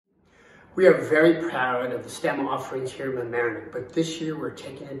We are very proud of the STEM offerings here in Mamaroneck, but this year we're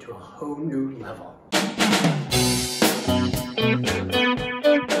taking it to a whole new level.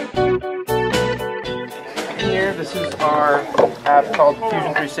 Here, this is our app called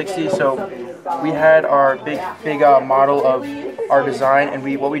Fusion 360. So we had our big model of our design, and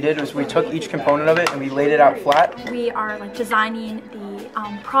what we did was we took each component of it and we laid it out flat. We are designing the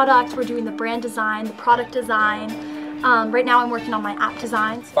product. We're doing the brand design, the product design. Right now I'm working on my app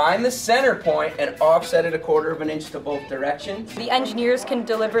designs. Find the center point and offset it 1/4 of an inch to both directions. The engineers can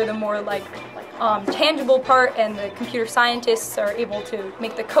deliver the more tangible part, and the computer scientists are able to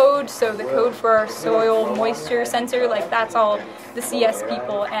make the code. So the code for our soil moisture sensor, that's all the CS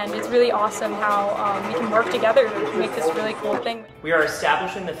people, and it's really awesome how we can work together to make this really cool thing. We are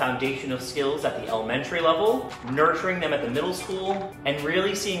establishing the foundational skills at the elementary level, nurturing them at the middle school, and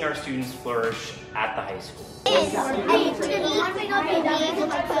really seeing our students flourish at the high school.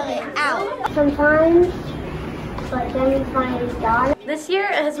 Sometimes, but then find done. This year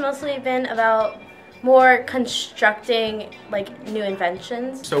has mostly been about more constructing new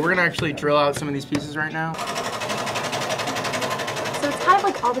inventions. So we're gonna actually drill out some of these pieces right now. So it's kind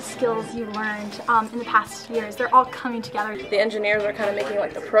of all the skills you've learned in the past years. They're all coming together. The engineers are kind of making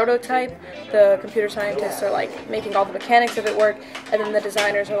the prototype, the computer scientists are making all the mechanics of it work, and then the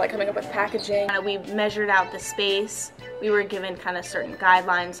designers are coming up with packaging. We measured out the space. We were given kind of certain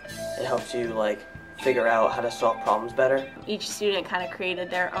guidelines. It helps you figure out how to solve problems better. Each student kind of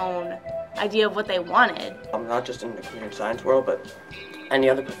created their own idea of what they wanted. I'm not just in the computer science world, but any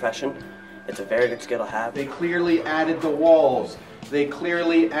other profession. It's a very good skill to have. They clearly added the walls. They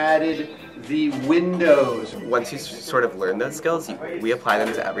clearly added the windows. Once you sort of learn those skills, we apply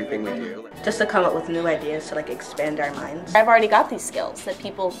them to everything we do. Just to come up with new ideas to expand our minds. I've already got these skills that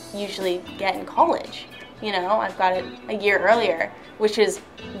people usually get in college. I've got it a year earlier, which is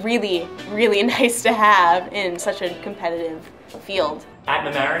really, really nice to have in such a competitive field. At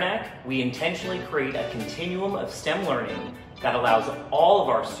Mamaroneck, we intentionally create a continuum of STEM learning that allows all of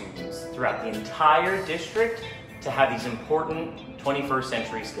our students throughout the entire district to have these important 21st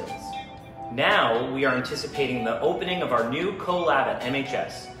century skills. Now, we are anticipating the opening of our new co-lab at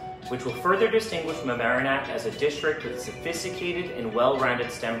MHS, which will further distinguish Mamaroneck as a district with a sophisticated and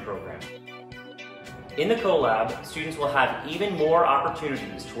well-rounded STEM program. In the co-lab, students will have even more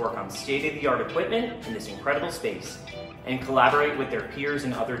opportunities to work on state-of-the-art equipment in this incredible space and collaborate with their peers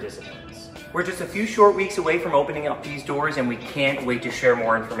in other disciplines. We're just a few short weeks away from opening up these doors, and we can't wait to share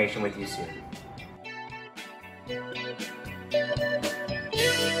more information with you soon.